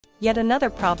Yet another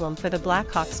problem for the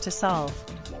Blackhawks to solve.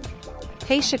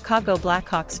 Hey Chicago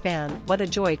Blackhawks fan, what a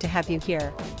joy to have you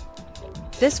here.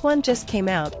 This one just came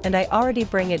out and I already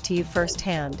bring it to you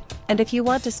firsthand, and if you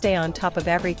want to stay on top of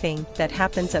everything that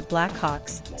happens at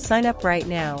Blackhawks, sign up right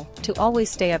now to always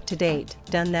stay up to date.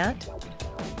 Done that?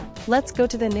 Let's go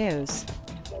to the news.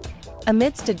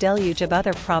 Amidst a deluge of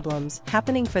other problems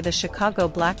happening for the Chicago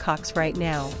Blackhawks right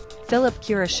now, Philipp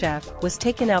Kurashev was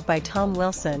taken out by Tom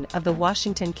Wilson of the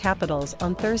Washington Capitals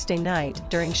on Thursday night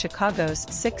during Chicago's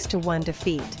 6-1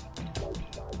 defeat.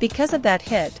 Because of that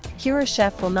hit,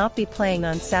 Kurashev will not be playing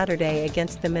on Saturday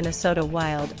against the Minnesota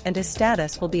Wild, and his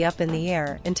status will be up in the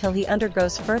air until he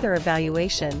undergoes further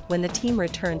evaluation when the team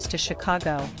returns to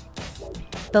Chicago.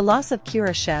 The loss of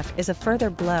Kurashev is a further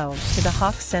blow to the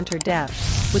Hawks' center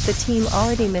depth, with the team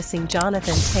already missing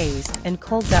Jonathan Toews and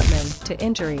Cole Guttman to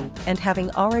injury and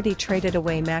having already traded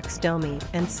away Max Domi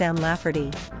and Sam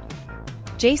Lafferty.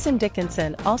 Jason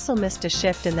Dickinson also missed a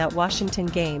shift in that Washington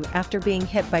game after being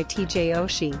hit by TJ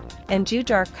Oshie, and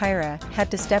Jujhar Khaira had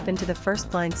to step into the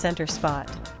first-line center spot.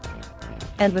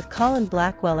 And with Colin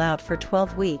Blackwell out for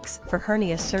 12 weeks for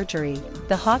hernia surgery,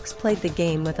 the Hawks played the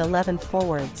game with 11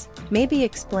 forwards. Maybe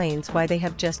explains why they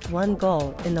have just one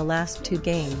goal in the last 2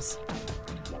 games.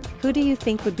 Who do you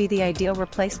think would be the ideal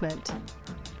replacement?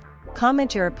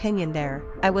 Comment your opinion there,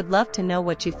 I would love to know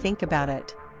what you think about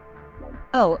it.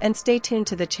 Oh, and stay tuned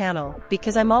to the channel,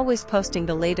 because I'm always posting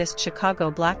the latest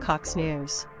Chicago Blackhawks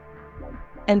news.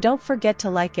 And don't forget to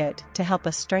like it to help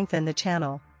us strengthen the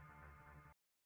channel.